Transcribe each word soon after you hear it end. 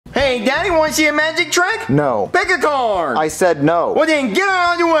Hey, Daddy, want to see a magic trick? No. Pick a card. I said no. Well, then get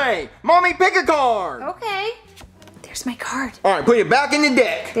out of the way. Mommy, pick a card. Okay. There's my card. All right, put it back in the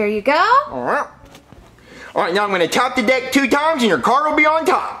deck. There you go. All right. All right, now I'm going to tap the deck 2 times and your card will be on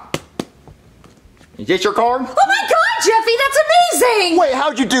top. Is this your card? Oh my God, Jeffy, that's amazing! Wait,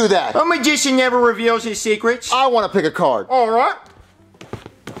 how'd you do that? A magician never reveals his secrets. I want to pick a card. All right.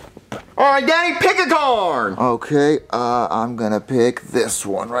 All right, Daddy, pick a card. Okay, I'm gonna pick this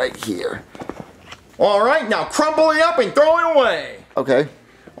one right here. All right, now crumple it up and throw it away. Okay.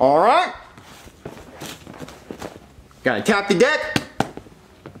 All right. Gotta tap the deck.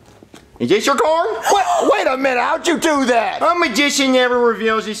 Is this your card? Wait a minute, how'd you do that? A magician never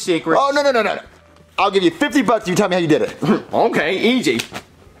reveals his secrets. Oh, no. I'll give you $50 if you tell me how you did it. Okay, easy.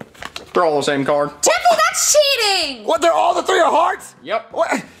 They're all the same card. Jeffy, that's cheating! What, they're all the 3 of hearts? Yep.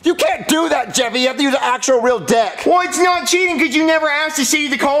 What? You can't do that, Jeffy. You have to use an actual real deck. Well, it's not cheating because you never asked to see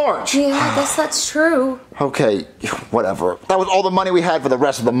the cards. Yeah, I guess that's true. Okay, whatever. That was all the money we had for the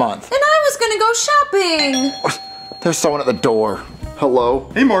rest of the month. And I was gonna go shopping. There's someone at the door.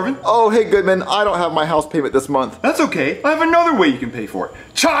 Hello? Hey, Marvin. Oh, hey, Goodman. I don't have my house payment this month. That's okay. I have another way you can pay for it.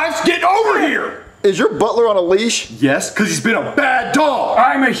 Chives, get over here! Is your butler on a leash? Yes, because he's been a bad dog.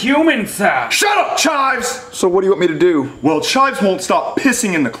 I'm a human, sir. Shut up, Chives! So what do you want me to do? Well, Chives won't stop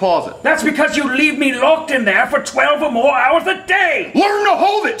pissing in the closet. That's because you leave me locked in there for 12 or more hours a day. Learn to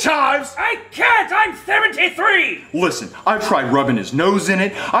hold it, Chives! I can't. I'm 73. Listen, I've tried rubbing his nose in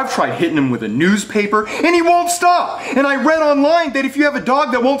it, I've tried hitting him with a newspaper, and he won't stop. And I read online that if you have a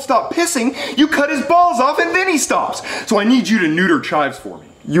dog that won't stop pissing, you cut his balls off and then he stops. So I need you to neuter Chives for me.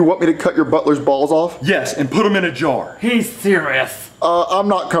 You want me to cut your butler's balls off? Yes, and put him in a jar. He's serious. I'm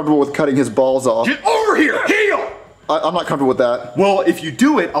not comfortable with cutting his balls off. Get over here! Heel! I'm not comfortable with that. Well, if you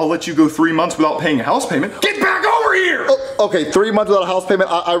do it, I'll let you go 3 months without paying a house payment. Get back over here! Okay, 3 months without a house payment,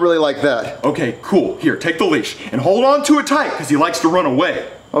 I really like that. Okay, cool. Here, take the leash. And hold on to it tight, because he likes to run away.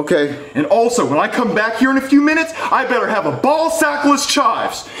 Okay. And also, when I come back here in a few minutes, I better have a ball sackless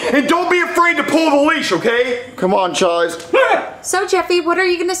Chives. And don't be afraid to pull the leash, okay? Come on, Chives. So, Jeffy, what are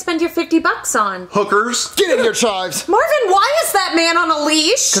you gonna spend your $50 on? Hookers. Get in here, Chives. Marvin, why is that man on a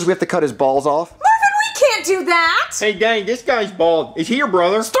leash? Because we have to cut his balls off. Marvin, we can't do that! Hey, Daddy, this guy's bald. Is he your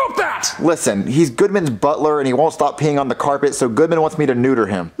brother? Stop that! Listen, he's Goodman's butler and he won't stop peeing on the carpet, so Goodman wants me to neuter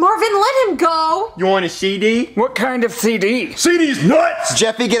him. Marvin, let him go! You want a CD? What kind of CD? CD's nuts!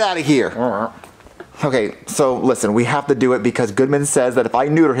 Jeffy, get out of here. Okay, so listen, we have to do it because Goodman says that if I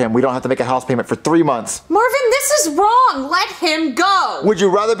neuter him, we don't have to make a house payment for 3 months. Marvin, this is wrong! Let him go! Would you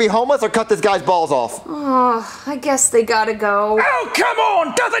rather be homeless or cut this guy's balls off? Oh, I guess they gotta go. Oh, come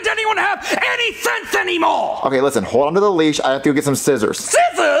on! Doesn't anyone have any sense anymore? Okay, listen, hold on to the leash. I have to go get some scissors.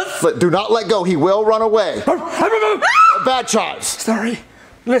 Scissors? Do not let go. He will run away. Bad Chives. Sorry.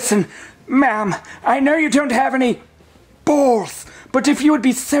 Listen, ma'am, I know you don't have any balls, but if you would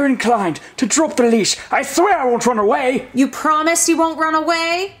be so inclined to drop the leash, I swear I won't run away. You promise you won't run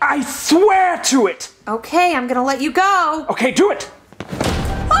away? I swear to it. Okay, I'm gonna let you go. Okay, do it.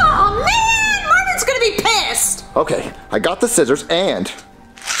 Oh, man! Marvin's gonna be pissed! Okay, I got the scissors and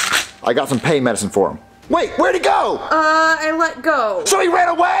I got some pain medicine for him. Wait, where'd he go? I let go. So he ran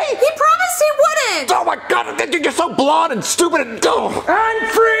away? He promised he wouldn't! Oh my God, you're so blonde and stupid and dumb. I'm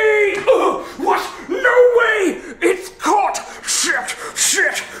free! What? No way! It's caught!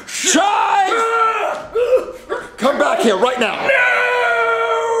 Shit! Chives! Come back here right now.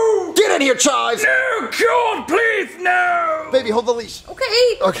 No! Get in here, Chives! No, God, please, no! Baby, hold the leash.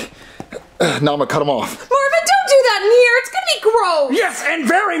 Okay. Okay, now I'm gonna cut him off. Marvin, don't do that in here! It's gonna be gross! Yes, and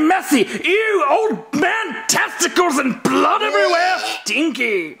very messy. Ew, old man testicles and blood everywhere.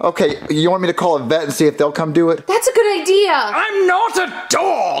 Stinky. Okay, you want me to call a vet and see if they'll come do it? That's a good idea! I'm not a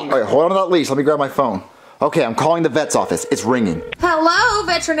dog. All right, hold on to that leash. Let me grab my phone. Okay, I'm calling the vet's office. It's ringing. Hello,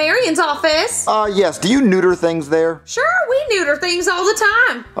 veterinarian's office. Yes. Do you neuter things there? Sure, we neuter things all the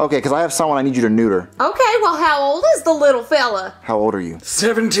time. Okay, because I have someone I need you to neuter. Okay, well, how old is the little fella? How old are you?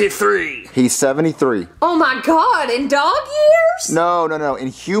 73. He's 73. Oh my God, in dog years? No, in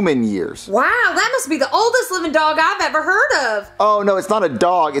human years. Wow, that must be the oldest living dog I've ever heard of. Oh, no, it's not a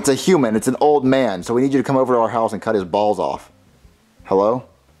dog. It's a human. It's an old man. So we need you to come over to our house and cut his balls off. Hello?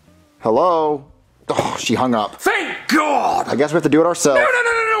 Hello? Oh, she hung up. Thank God. I guess we have to do it ourselves.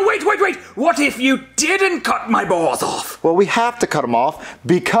 No, wait. What if you didn't cut my balls off? Well, we have to cut them off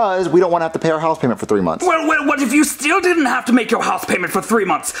because we don't want to have to pay our house payment for 3 months. Well, what if you still didn't have to make your house payment for 3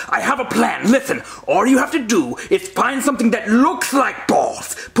 months? I have a plan. Listen, all you have to do is find something that looks like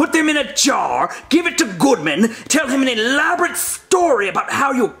balls, put them in a jar, give it to Goodman, tell him an elaborate story about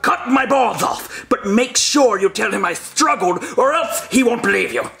how you cut my balls off, but make sure you tell him I struggled or else he won't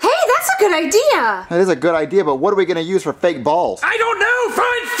believe you. Hey, That's a good idea. That is a good idea, but what are we going to use for fake balls? I don't know,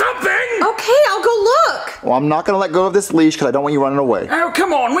 find something! Okay, I'll go look. Well, I'm not going to let go of this leash because I don't want you running away. Oh,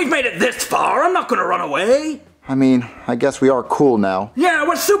 come on, we've made it this far. I'm not gonna run away. I mean, I guess we are cool now. Yeah,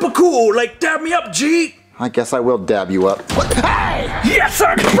 we're super cool. Like, dab me up, G. I guess I will dab you up. What? Hey! Yes,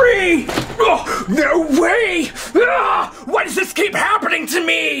 I'm free! Oh, no way! Ah, why does this keep happening to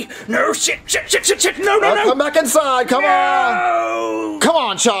me? No, shit. No, no. Come back inside, come on! No! Come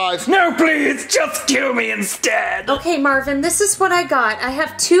on, Chives! No, please, just kill me instead. Okay, Marvin, this is what I got. I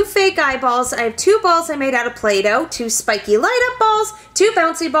have 2 fake eyeballs. I have 2 balls I made out of Play-Doh, 2 spiky light-up balls, 2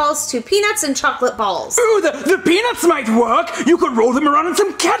 bouncy balls, 2 peanuts, and chocolate balls. Ooh, the peanuts might work. You could roll them around in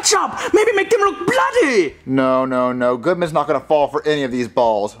some ketchup. Maybe make them look bloody. No. Goodman's not gonna fall for any of these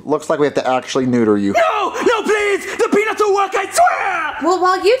balls. Looks like we have to actually neuter you. No, please! The peanuts will work, I swear! Well,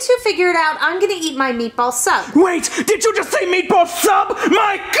 while you 2 figure it out, I'm gonna eat my meatball sub. Wait, did you just say meatball sub?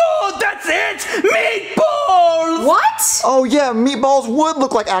 My God, that's it! Meatballs! What? Oh yeah, meatballs would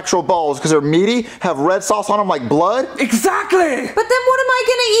look like actual balls because they're meaty, have red sauce on them like blood. Exactly! But then what am I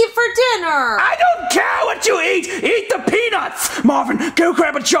gonna eat for dinner? I don't care what you eat! Eat the peanuts! Marvin, go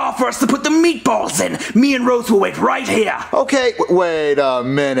grab a jar for us to put the meatballs in. Me and Rose will wait right here. Okay, wait a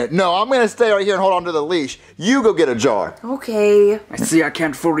minute. No, I'm gonna stay right here and hold on to the leash. You go get a jar. Okay. I see I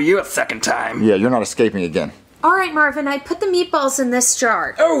can't fool you a second time. Yeah, you're not escaping again. All right, Marvin, I put the meatballs in this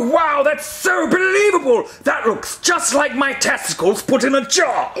jar. Oh, wow, that's so believable! That looks just like my testicles put in a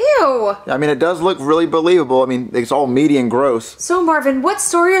jar! Ew. I mean, it does look really believable. I mean, it's all meaty and gross. So, Marvin, what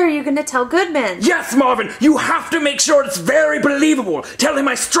story are you gonna tell Goodman? Yes, Marvin, you have to make sure it's very believable. Tell him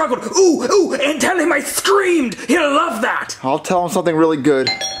I struggled, ooh, and tell him I screamed. He'll love that. I'll tell him something really good.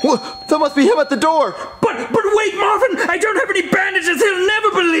 What? That must be him at the door. But wait, Marvin, I don't have any bandages. He'll never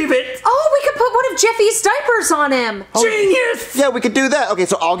believe it. Oh, we could put one of Jeffy's diapers on him. Genius! Yeah, we could do that. Okay,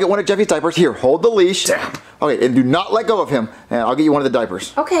 so I'll get one of Jeffy's diapers. Here, hold the leash. Damn. Okay, and do not let go of him. And I'll get you one of the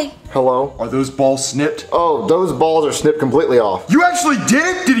diapers. Okay. Hello? Are those balls snipped? Oh, those balls are snipped completely off. You actually did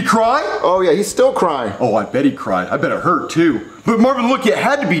it? Did he cry? Oh yeah, he's still crying. Oh, I bet he cried. I bet it hurt too. But Marvin, look, it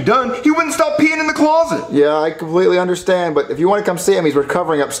had to be done. He wouldn't stop peeing in the closet. Yeah, I completely understand, but if you want to come see him, he's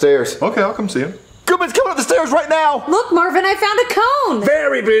recovering upstairs. Okay, I'll come see him. Goodman's coming up the stairs right now! Look, Marvin, I found a cone.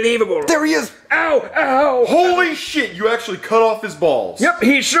 Very believable. There he is! Ow! Holy shit, you actually cut off his balls. Yep,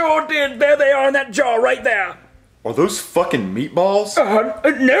 he sure did. There they are in that jar right there. Are those fucking meatballs?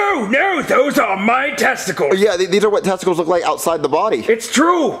 No, those are my testicles. Yeah, these are what testicles look like outside the body. It's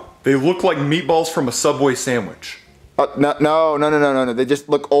true. They look like meatballs from a Subway sandwich. No. They just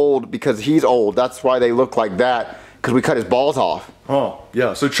look old because he's old. That's why they look like that, because we cut his balls off. Oh,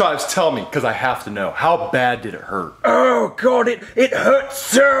 yeah. So Chives, tell me, because I have to know. How bad did it hurt? Oh, God, it hurt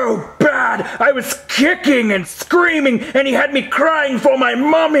so bad. I was kicking and screaming, and he had me crying for my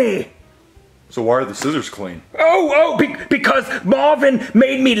mommy. So why are the scissors clean? Because Marvin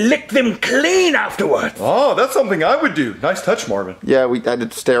made me lick them clean afterwards. Oh, that's something I would do. Nice touch, Marvin. Yeah, we had to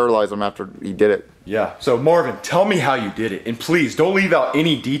sterilize him after he did it. Yeah, so Marvin, tell me how you did it. And please, don't leave out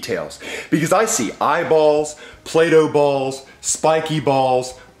any details. Because I see eyeballs, Play-Doh balls, spiky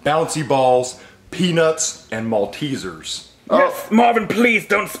balls, bouncy balls, peanuts, and Maltesers. Yes, Marvin, please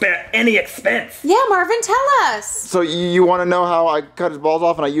don't spare any expense. Yeah, Marvin, tell us. So you want to know how I cut his balls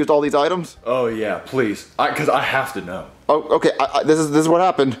off and I used all these items? Oh yeah, please. Because I have to know. Oh, okay, this is what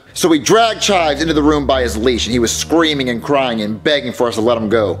happened. So we dragged Chives into the room by his leash, and he was screaming and crying and begging for us to let him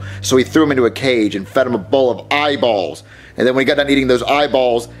go. So we threw him into a cage and fed him a bowl of eyeballs. And then when he got done eating those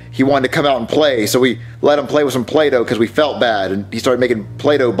eyeballs, he wanted to come out and play. So we let him play with some Play-Doh because we felt bad, and he started making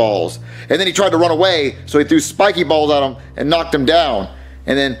Play-Doh balls. And then he tried to run away, so we threw spiky balls at him and knocked him down.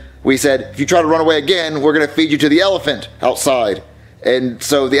 And then we said, if you try to run away again, we're gonna feed you to the elephant outside. And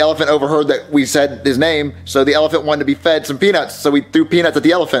so the elephant overheard that we said his name, so the elephant wanted to be fed some peanuts, so we threw peanuts at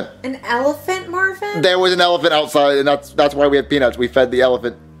the elephant. An elephant, Marvin? There was an elephant outside, and that's why we have peanuts. We fed the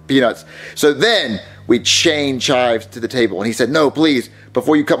elephant peanuts. So then we chained Chives to the table, and he said, no, please,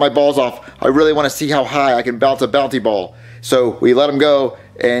 before you cut my balls off, I really want to see how high I can bounce a bounty ball. So we let him go,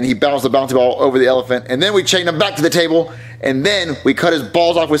 and he bounced the bouncy ball over the elephant, and then we chained him back to the table, and then we cut his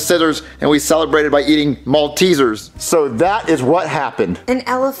balls off with scissors, and we celebrated by eating Maltesers. So that is what happened. An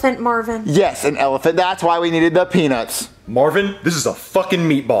elephant, Marvin. Yes, an elephant. That's why we needed the peanuts. Marvin, this is a fucking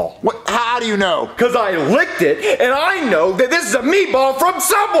meatball. What? How do you know? Because I licked it, and I know that this is a meatball from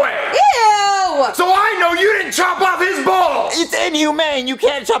Subway. Ew! So I know you didn't chop off his balls. It's inhumane. You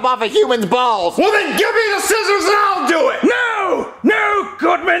can't chop off a human's balls. Well, then give me the scissors and I'll do it. No,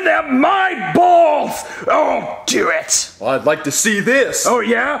 Goodman, they're my balls. Oh, do it. Well, I'd like to see this. Oh,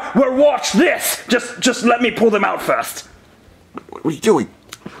 yeah? Well, watch this. Just let me pull them out first. What are you doing?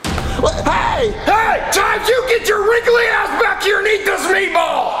 Hey! Hey, Chives, you get your wrinkly ass back here and eat this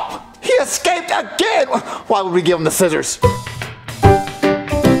meatball! He escaped again! Why would we give him the scissors?